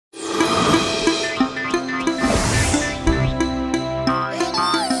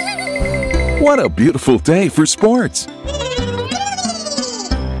What a beautiful day for sports!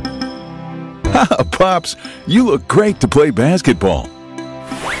 Ha, Pops, you look great to play basketball.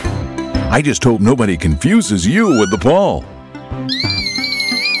 I just hope nobody confuses you with the ball.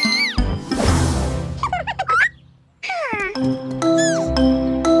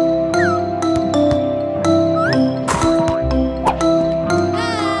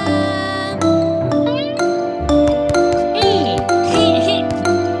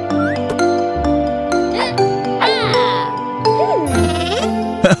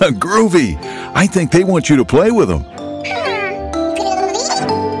 Groovy! I think they want you to play with them.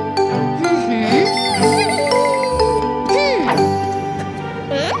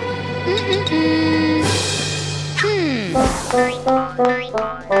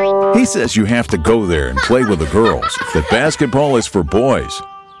 He says you have to go there and play with the girls, that basketball is for boys.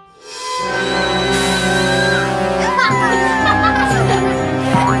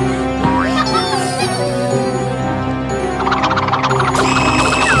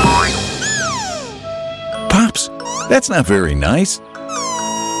 Pops, that's not very nice.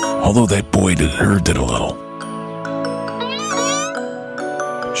 Although that boy deserved it a little.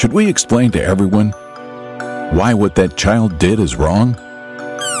 Should we explain to everyone why what that child did is wrong?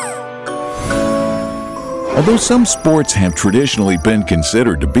 Although some sports have traditionally been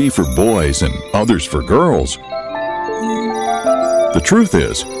considered to be for boys and others for girls, the truth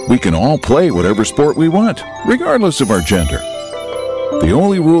is we can all play whatever sport we want, regardless of our gender. The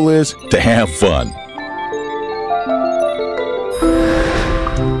only rule is to have fun.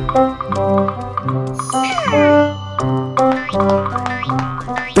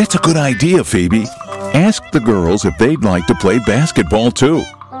 That's a good idea, Phoebe. Ask the girls if they'd like to play basketball too.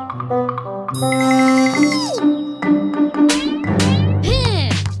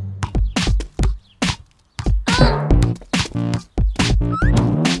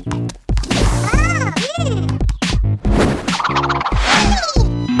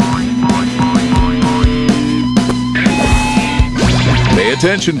 Pay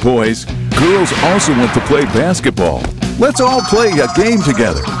attention, boys. Girls also want to play basketball. Let's all play a game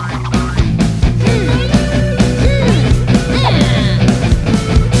together.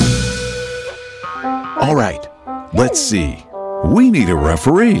 All right, let's see. We need a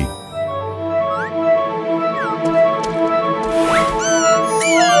referee.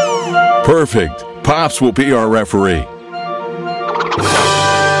 Perfect. Pops will be our referee.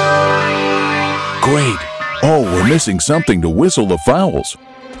 Great. Oh, we're missing something to whistle the fouls.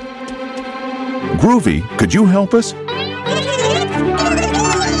 Groovy, could you help us?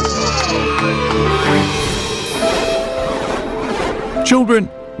 Children,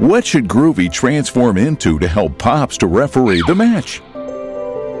 what should Groovy transform into to help Pops to referee the match?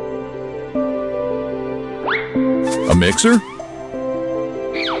 A mixer?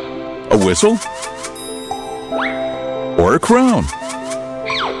 A whistle? Or a crown?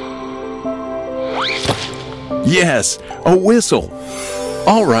 Yes, a whistle.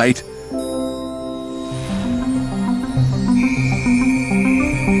 All right.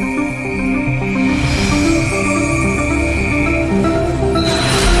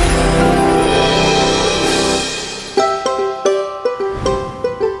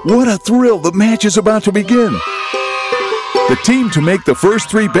 What a thrill! The match is about to begin. The team to make the first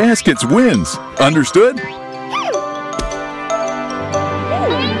 3 baskets wins. Understood?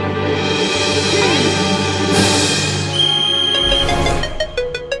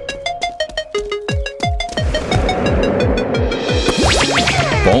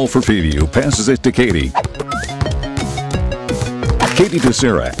 Ball for Phoebe, who passes it to Katie. Katie to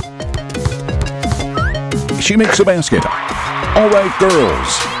Sarah. She makes a basket. All right,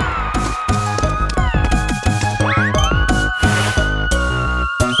 girls.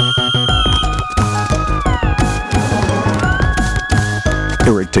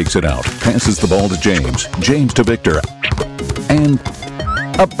 Eric takes it out, passes the ball to James. James to Victor. And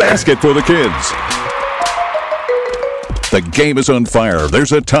a basket for the kids. The game is on fire.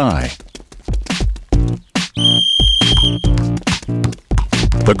 There's a tie.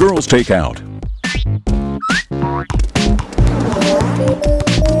 The girls take out.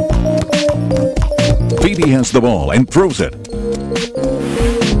 Phoebe has the ball and throws it.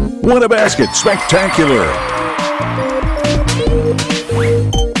 What a basket! Spectacular!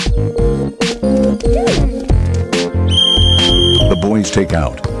 The boys take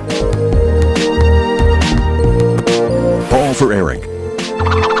out. Ball for Eric.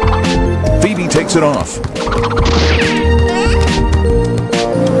 Phoebe takes it off.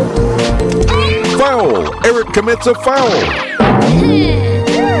 Foul! Eric commits a foul!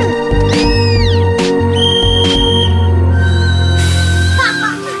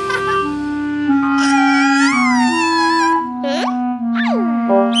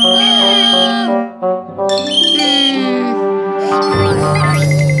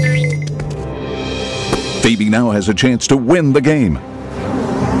 now has a chance to win the game.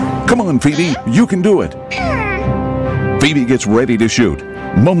 Come on, Phoebe, you can do it. Phoebe gets ready to shoot.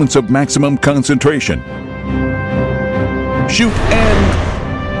 Moments of maximum concentration. Shoot and...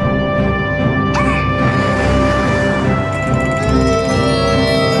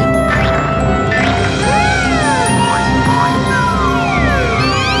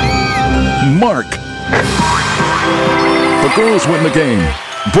 mark! The girls win the game.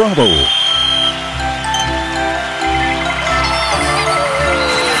 Bravo!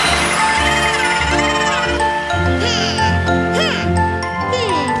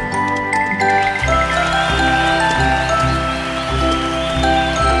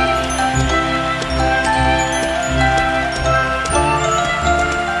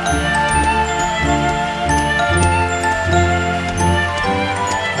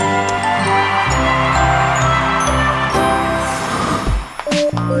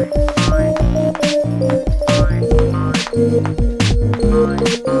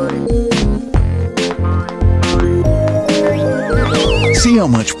 See how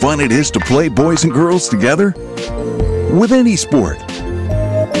much fun it is to play boys and girls together? With any sport.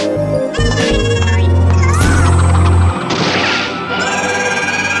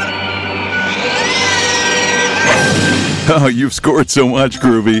 Oh, you've scored so much,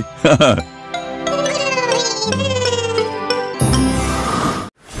 Groovy.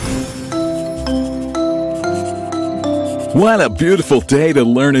 What a beautiful day to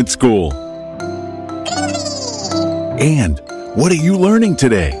learn at school. And what are you learning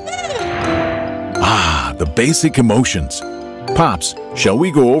today? Ah, the basic emotions. Pops, shall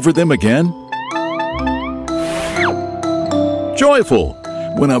we go over them again? Joyful,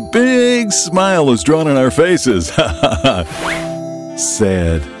 when a big smile is drawn on our faces.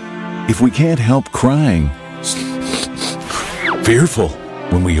 Sad, if we can't help crying. Fearful,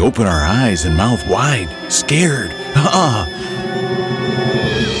 when we open our eyes and mouth wide, scared.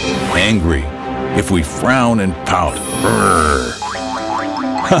 Angry, if we frown and pout.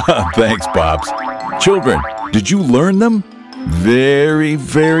 Thanks, Pops. Children, did you learn them? Very,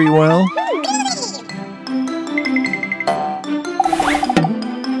 very well.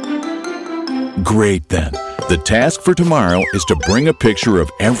 Great then. The task for tomorrow is to bring a picture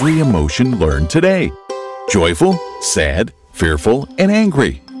of every emotion learned today. Joyful, sad, fearful, and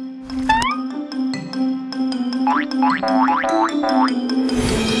angry.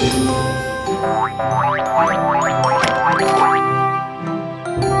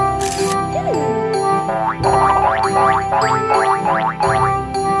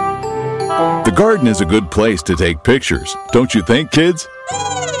 The garden is a good place to take pictures, don't you think, kids?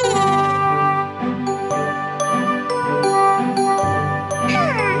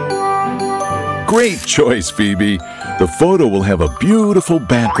 Great choice, Phoebe. The photo will have a beautiful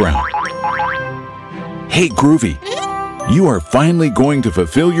background. Hey, Groovy, you are finally going to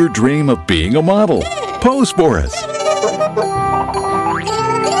fulfill your dream of being a model. Pose for us.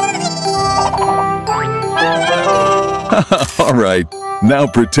 All right, now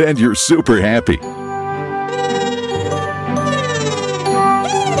pretend you're super happy.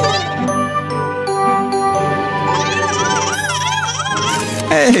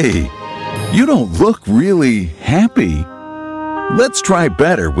 Hey, you don't look really happy. Let's try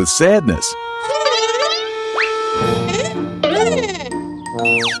better with sadness.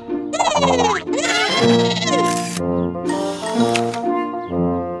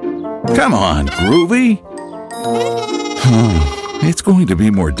 Come on, Groovy. It's going to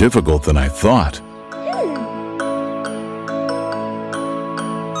be more difficult than I thought.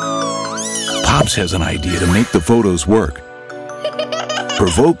 Pops has an idea to make the photos work.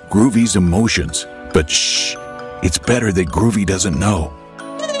 Provoke Groovy's emotions, but shh, it's better that Groovy doesn't know.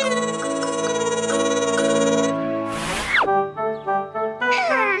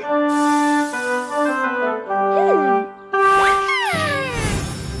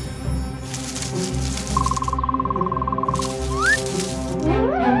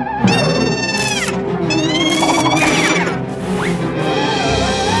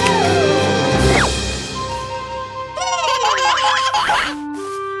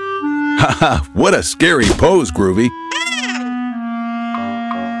 Haha, what a scary pose, Groovy.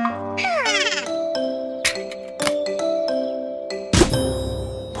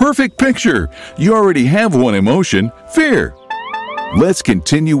 Perfect picture. You already have one emotion, fear. Let's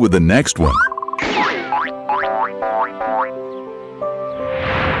continue with the next one.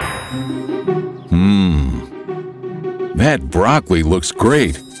 That broccoli looks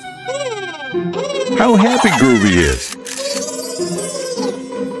great. How happy Groovy is.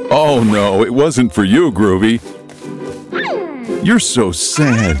 Oh no, it wasn't for you, Groovy. You're so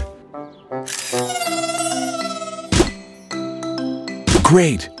sad.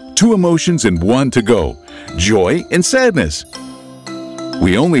 Great! 2 emotions and 1 to go. Joy and sadness.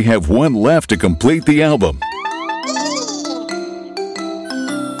 We only have 1 left to complete the album.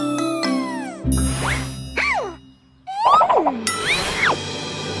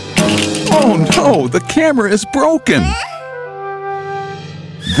 Oh no, the camera is broken.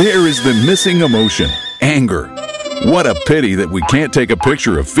 There is the missing emotion, anger. What a pity that we can't take a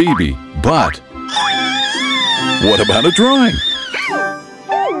picture of Phoebe, but what about a drawing?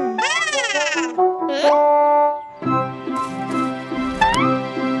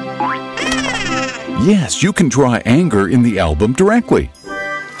 Yes, you can draw anger in the album directly.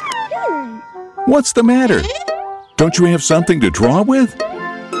 What's the matter? Don't you have something to draw with?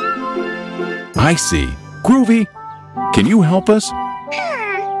 I see. Groovy, can you help us?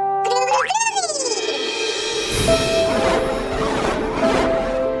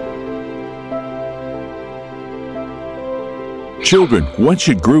 Children, what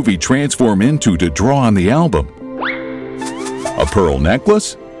should Groovy transform into to draw on the album? A pearl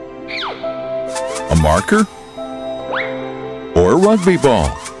necklace? A marker? Or a rugby ball?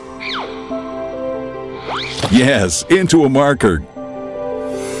 Yes, into a marker.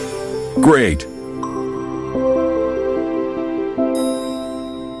 Great.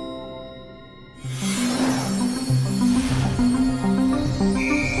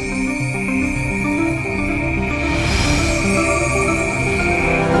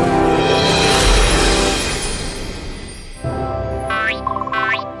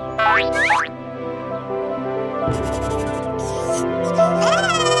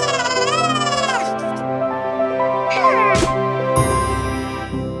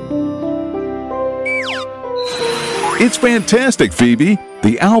 It's fantastic, Phoebe.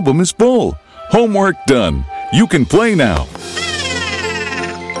 The album is full. Homework done. You can play now.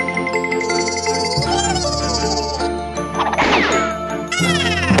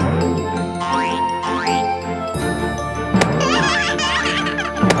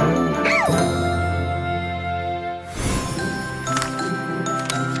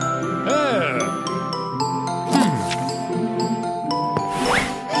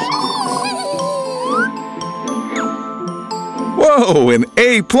 Whoa, an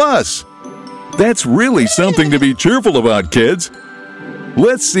A+. That's really something to be cheerful about, kids.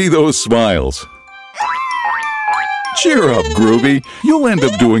 Let's see those smiles. Cheer up, Groovy. You'll end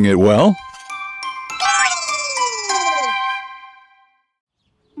up doing it well.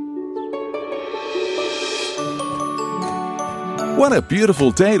 What a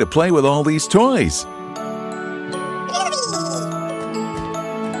beautiful day to play with all these toys.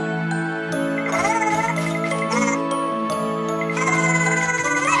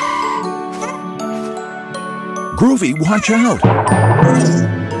 Groovy, watch out!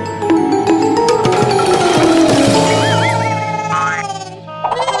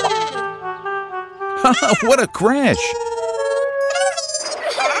 What a crash!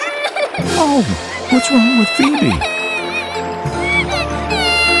 Oh, what's wrong with Phoebe?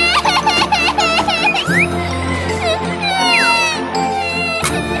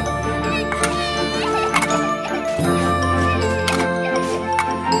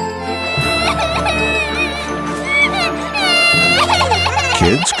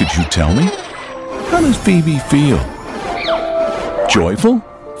 Kids, could you tell me? How does Phoebe feel? Joyful?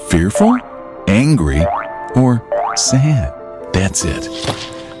 Fearful? Angry? Or sad? That's it.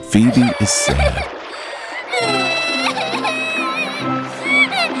 Phoebe is sad.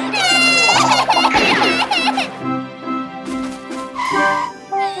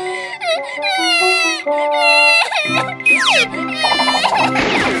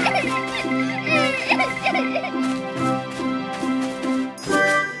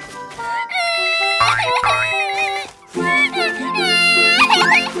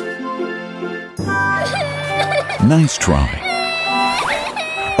 Nice try.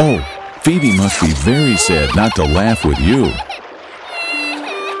 Oh, Phoebe must be very sad not to laugh with you.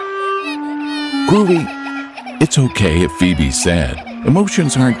 Groovy, it's okay if Phoebe's sad.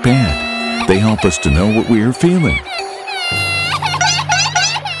 Emotions aren't bad. They help us to know what we are feeling.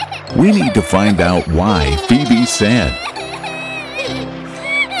 We need to find out why Phoebe's sad.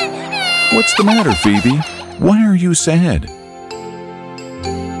 What's the matter, Phoebe? Why are you sad?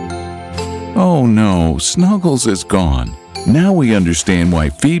 Oh no, Snuggles is gone. Now we understand why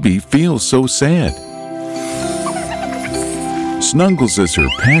Phoebe feels so sad. Snuggles is her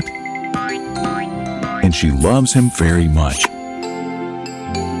pet, and she loves him very much.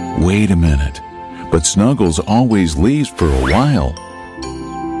 Wait a minute, but Snuggles always leaves for a while.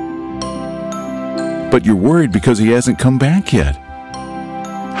 But you're worried because he hasn't come back yet.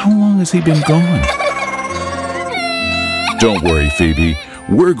 How long has he been gone? Don't worry, Phoebe.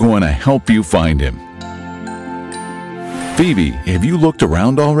 We're going to help you find him. Phoebe, have you looked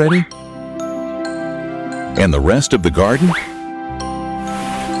around already? And the rest of the garden?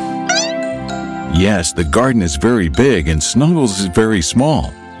 Yes, the garden is very big and Snuggles is very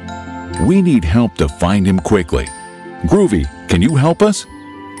small. We need help to find him quickly. Groovy, can you help us?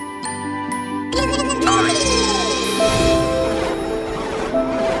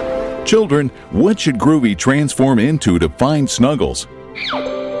 Children, what should Groovy transform into to find Snuggles?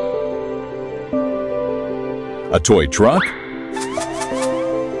 A toy truck?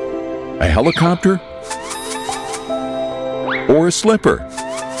 A helicopter? Or a slipper?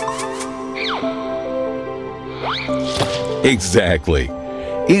 Exactly.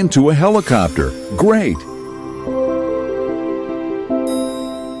 Into a helicopter. Great.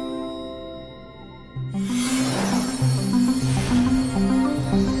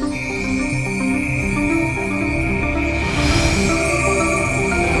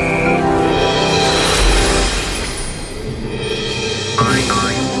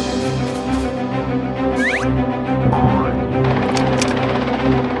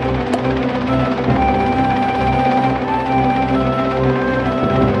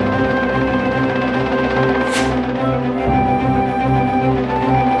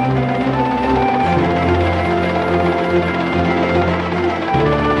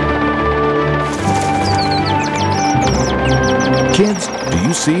 Kids, do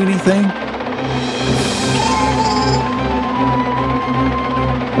you see anything?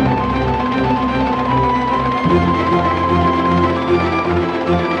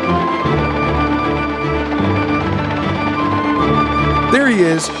 There he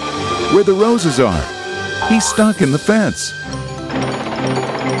is, where the roses are. He's stuck in the fence.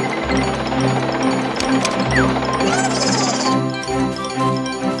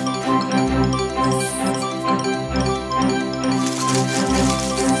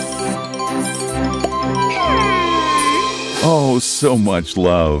 Oh, so much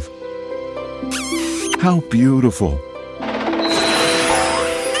love. How beautiful.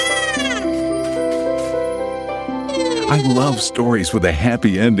 I love stories with a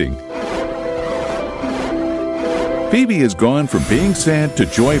happy ending. Phoebe has gone from being sad to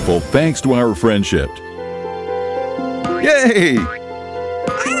joyful thanks to our friendship. Yay!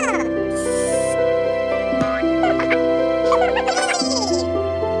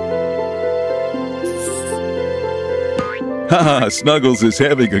 Haha, Snuggles is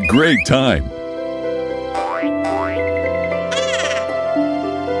having a great time.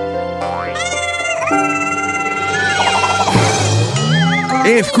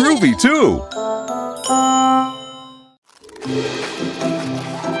 And Groovy, too.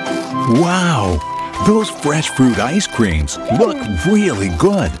 Wow, those fresh fruit ice creams look really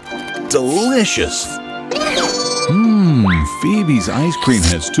good. Delicious. Phoebe's ice cream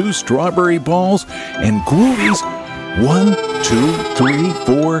has 2 strawberry balls and Groovy's 1, 2, 3,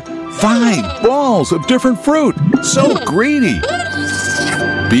 4, 5 balls of different fruit. So greedy.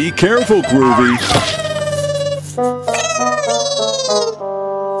 Be careful, Groovy.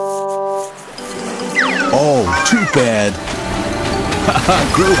 Oh, too bad. Haha,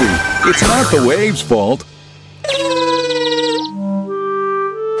 Groovy, it's not the wave's fault.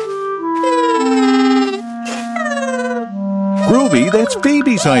 Groovy, that's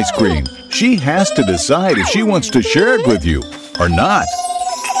Phoebe's ice cream. She has to decide if she wants to share it with you or not.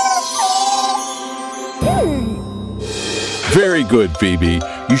 Very good, Phoebe.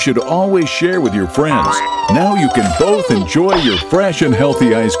 You should always share with your friends. Now you can both enjoy your fresh and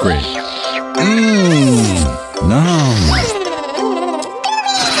healthy ice cream. Nom.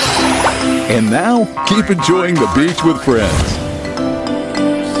 And now, keep enjoying the beach with friends.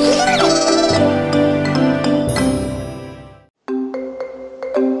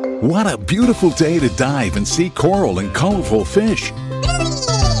 What a beautiful day to dive and see coral and colorful fish.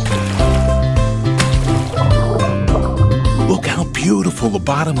 Look how beautiful the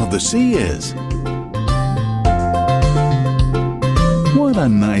bottom of the sea is. What a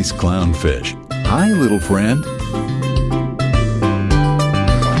nice clownfish. Hi, little friend.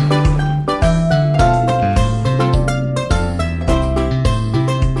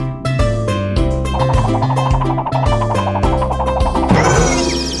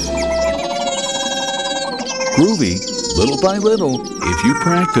 Groovy, little by little, if you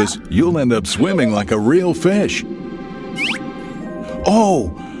practice, you'll end up swimming like a real fish. Oh,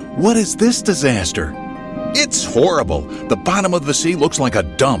 what is this disaster? It's horrible. The bottom of the sea looks like a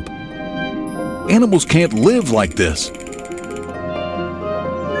dump. Animals can't live like this.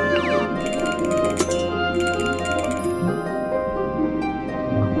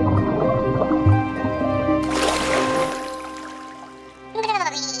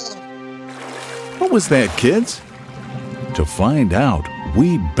 What was that, kids? To find out,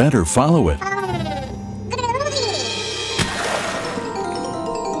 we better follow it.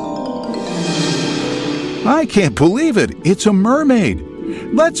 I can't believe it. It's a mermaid.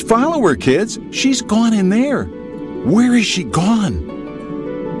 Let's follow her, kids. She's gone in there. Where is she gone?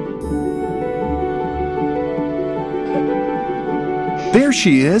 There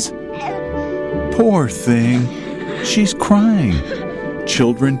she is. Poor thing. She's crying.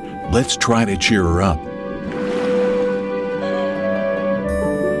 Children, let's try to cheer her up.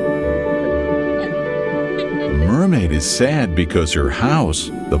 Mermaid is sad because her house,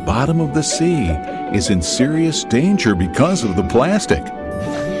 the bottom of the sea, is in serious danger because of the plastic.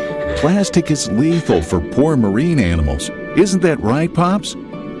 Plastic is lethal for poor marine animals. Isn't that right, Pops?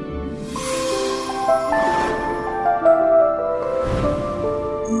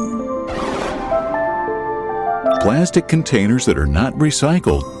 Plastic containers that are not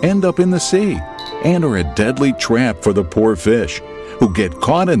recycled end up in the sea and are a deadly trap for the poor fish, who get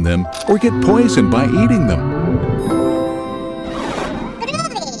caught in them or get poisoned by eating them.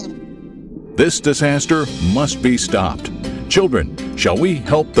 This disaster must be stopped. Children, shall we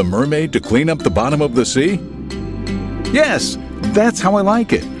help the mermaid to clean up the bottom of the sea? Yes, that's how I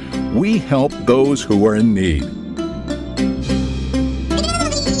like it. We help those who are in need.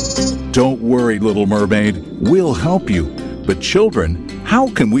 Don't worry, little mermaid. We'll help you. But children, how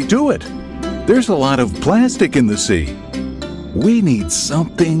can we do it? There's a lot of plastic in the sea. We need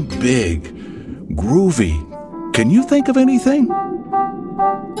something big. Groovy. Can you think of anything?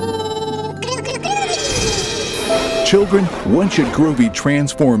 Children, what should Groovy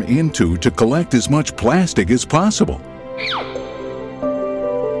transform into to collect as much plastic as possible?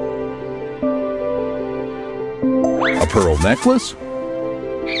 A pearl necklace?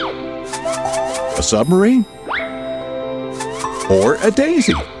 A submarine? Or a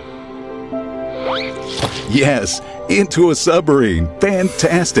daisy? Yes, into a submarine.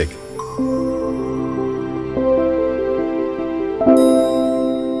 Fantastic!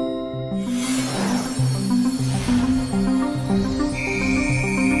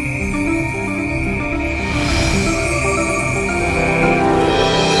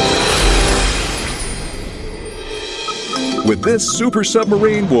 With this super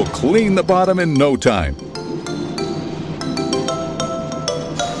submarine, we'll clean the bottom in no time.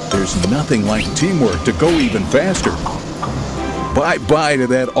 There's nothing like teamwork to go even faster. Bye-bye to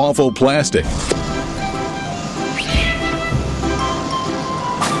that awful plastic.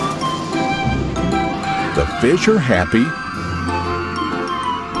 The fish are happy,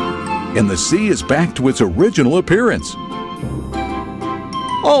 and the sea is back to its original appearance.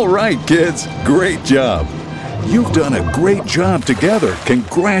 All right, kids, great job. You've done a great job together.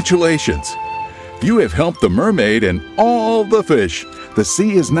 Congratulations. You have helped the mermaid and all the fish. The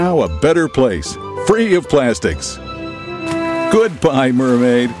sea is now a better place, free of plastics. Goodbye,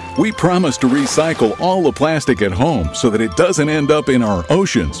 mermaid. We promise to recycle all the plastic at home so that it doesn't end up in our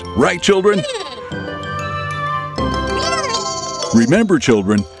oceans. Right, children? Remember,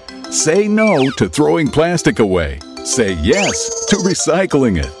 children, say no to throwing plastic away. Say yes to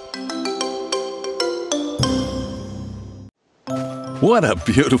recycling it. What a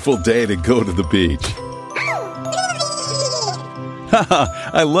beautiful day to go to the beach. Haha,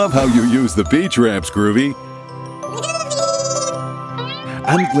 I love how you use the beach wraps, Groovy.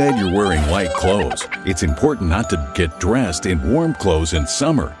 I'm glad you're wearing light clothes. It's important not to get dressed in warm clothes in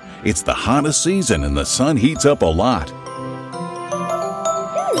summer. It's the hottest season and the sun heats up a lot.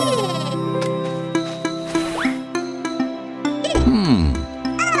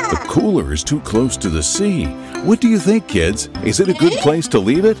 The cooler is too close to the sea. What do you think, kids? Is it a good place to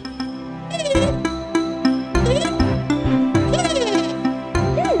leave it?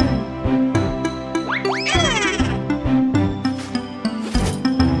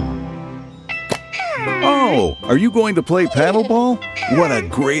 Oh, are you going to play paddleball? What a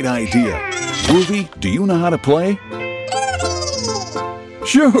great idea. Groovy, do you know how to play?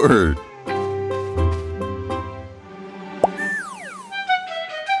 Sure.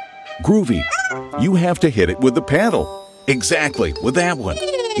 Groovy, you have to hit it with the paddle. Exactly, with that one.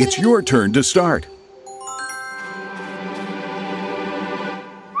 It's your turn to start.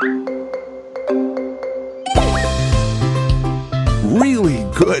 Really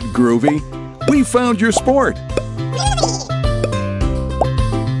good, Groovy. We found your sport.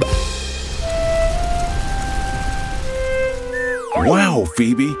 Wow,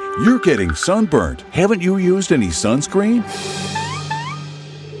 Phoebe, you're getting sunburnt. Haven't you used any sunscreen?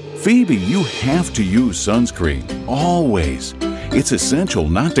 Phoebe, you have to use sunscreen, always. It's essential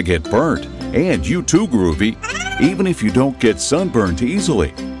not to get burnt. And you too, Groovy, even if you don't get sunburned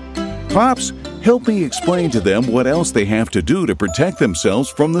easily. Pops, Help me explain to them what else they have to do to protect themselves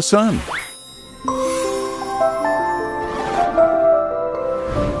from the sun.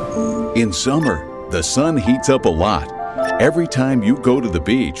 In summer, the sun heats up a lot. Every time you go to the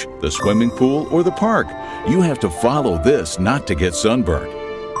beach, the swimming pool, or the park, you have to follow this not to get sunburned.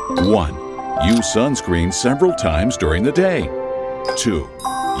 1. Use sunscreen several times during the day. 2.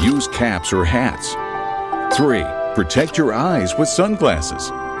 Use caps or hats. 3. Protect your eyes with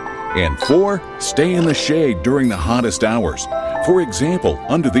sunglasses. And 4. Stay in the shade during the hottest hours. For example,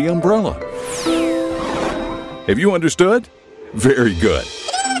 under the umbrella. Have you understood? Very good.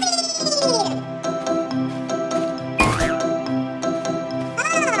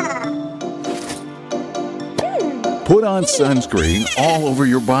 Put on sunscreen all over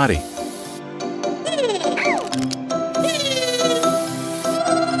your body.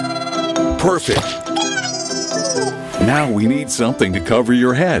 Perfect. Now we need something to cover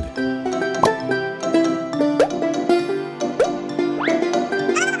your head.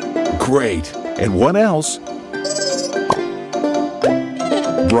 Great. And what else?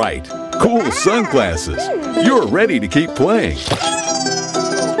 Right. Cool sunglasses. You're ready to keep playing.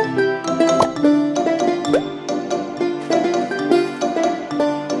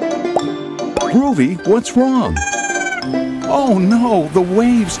 Groovy, what's wrong? Oh no, the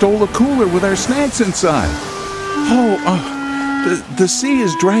wave stole a cooler with our snacks inside. Oh, the sea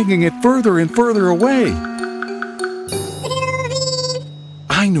is dragging it further and further away.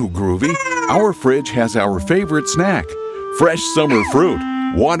 I know, Groovy. Our fridge has our favorite snack. Fresh summer fruit.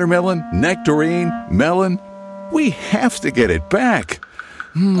 Watermelon, nectarine, melon. We have to get it back.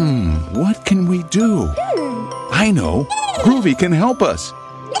 What can we do? I know. Groovy can help us.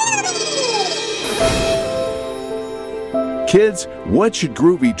 Kids, what should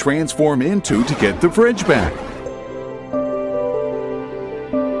Groovy transform into to get the fridge back?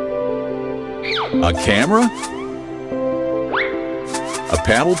 A camera? A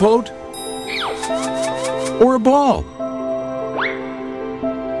paddle boat? Or a ball?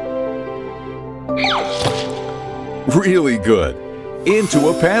 Really good. Into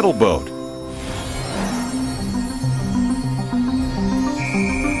a paddle boat.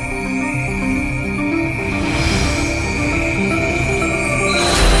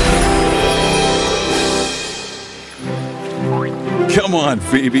 Come on,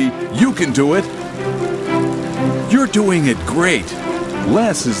 Phoebe. You can do it. You're doing it great.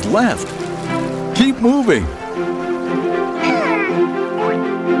 Less is left. Keep moving.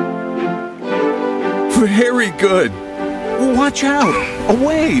 Very good. Watch out. A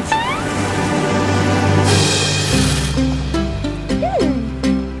wave.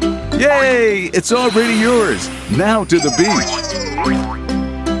 Yay! It's already yours. Now to the beach.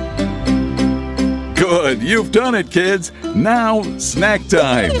 Good. You've done it, kids. Now, snack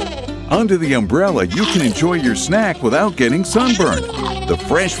time. Under the umbrella, you can enjoy your snack without getting sunburned. The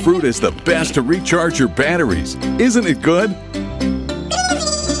fresh fruit is the best to recharge your batteries. Isn't it good?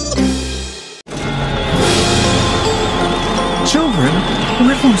 Children,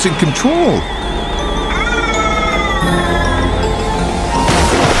 we're losing control.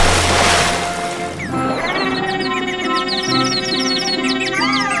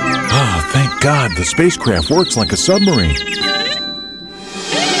 Oh, thank God, the spacecraft works like a submarine.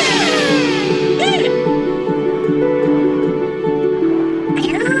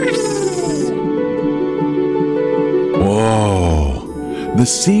 Whoa, the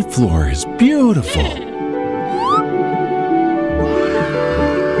seafloor is beautiful.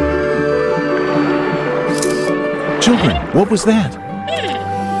 Children, what was that?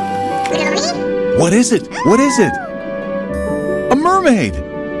 What is it? What is it? A mermaid!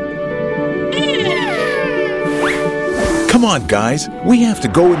 Come on, guys. We have to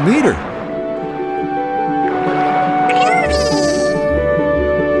go and meet her.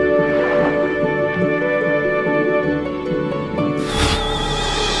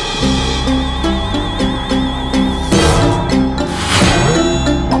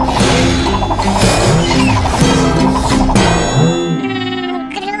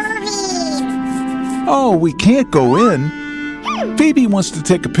 Oh, we can't go in. Phoebe wants to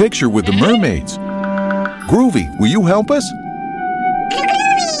take a picture with the mermaids. Groovy, will you help us?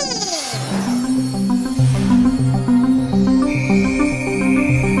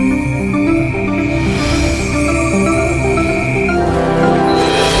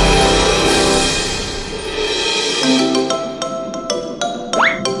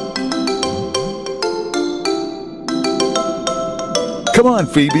 Come on,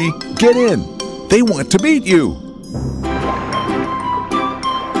 Phoebe, get in. They want to meet you.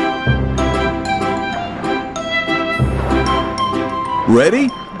 Ready?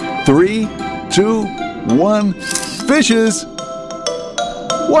 3, 2, 1, fishes!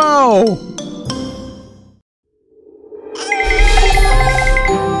 Wow!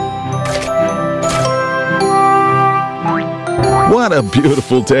 What a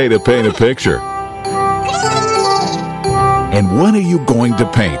beautiful day to paint a picture. And what are you going to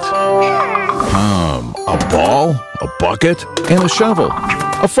paint? A ball, a bucket, and a shovel,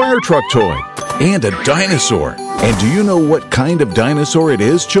 a fire truck toy, and a dinosaur. And do you know what kind of dinosaur it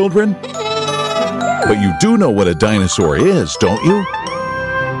is, children? But you do know what a dinosaur is, don't you?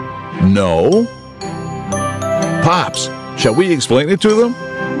 No? Pops, shall we explain it to them?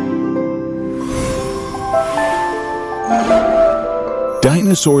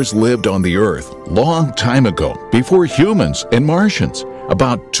 Dinosaurs lived on the Earth long time ago, before humans and Martians,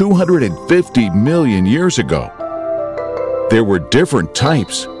 about 250 million years ago. There were different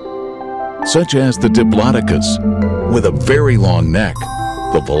types, such as the Diplodocus, with a very long neck,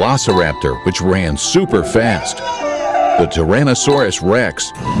 the Velociraptor, which ran super fast, the Tyrannosaurus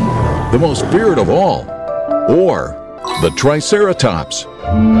Rex, the most feared of all, or the Triceratops,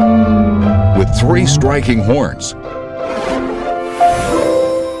 with 3 striking horns.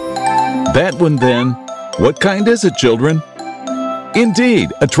 That one then, what kind is it, children?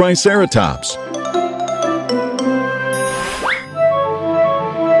 Indeed, a Triceratops.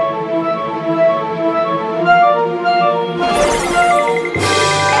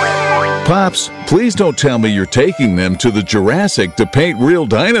 Pops, please don't tell me you're taking them to the Jurassic to paint real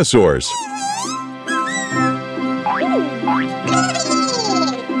dinosaurs.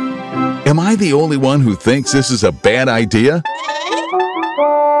 Am I the only one who thinks this is a bad idea?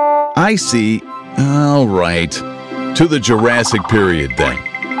 I see. All right. To the Jurassic period, then.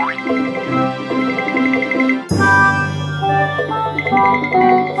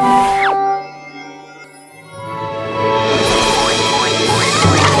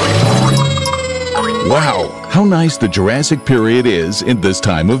 Wow, how nice the Jurassic period is in this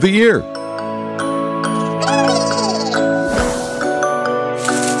time of the year.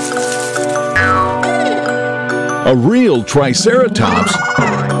 A real Triceratops?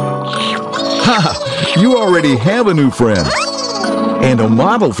 Ha! You already have a new friend. And a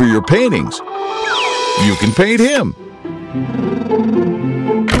model for your paintings. You can paint him.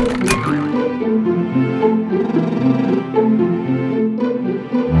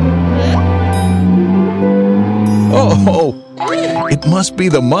 Oh, it must be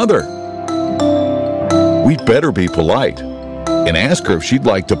the mother. We'd better be polite and ask her if she'd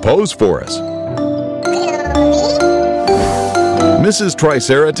like to pose for us. Mrs.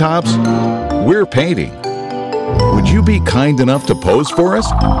 Triceratops, we're painting. Would you be kind enough to pose for us?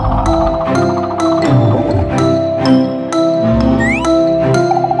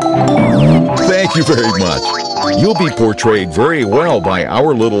 Thank you very much. You'll be portrayed very well by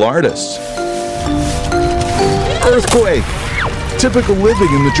our little artists. Earthquake! Typical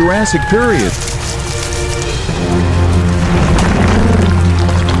living in the Jurassic period.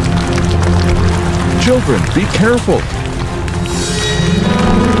 Children, be careful.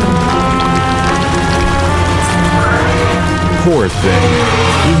 Poor thing.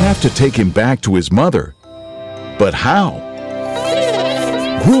 We have to take him back to his mother. But how?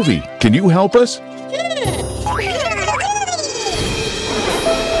 Groovy, can you help us?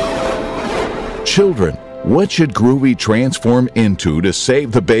 Children, what should Groovy transform into to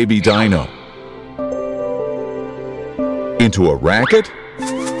save the baby dino? Into a racket?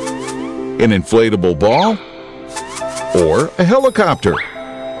 An inflatable ball? Or a helicopter?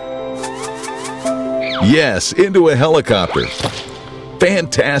 Yes, into a helicopter.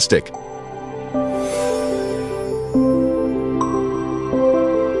 Fantastic!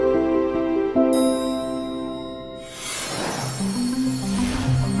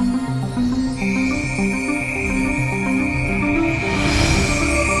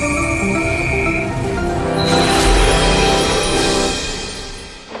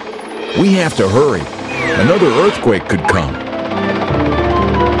 We have to hurry. Another earthquake could come.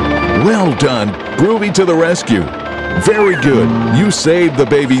 Well done, Groovy to the rescue. Very good. You saved the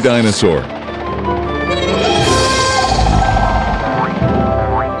baby dinosaur.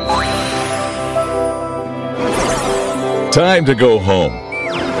 Time to go home.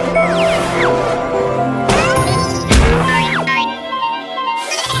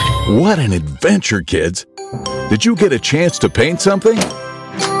 What an adventure, kids. Did you get a chance to paint something?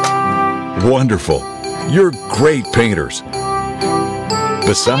 Wonderful. You're great painters.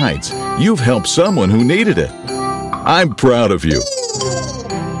 Besides, you've helped someone who needed it. I'm proud of you.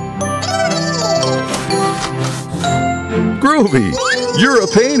 Groovy, you're a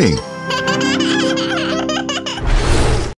painting.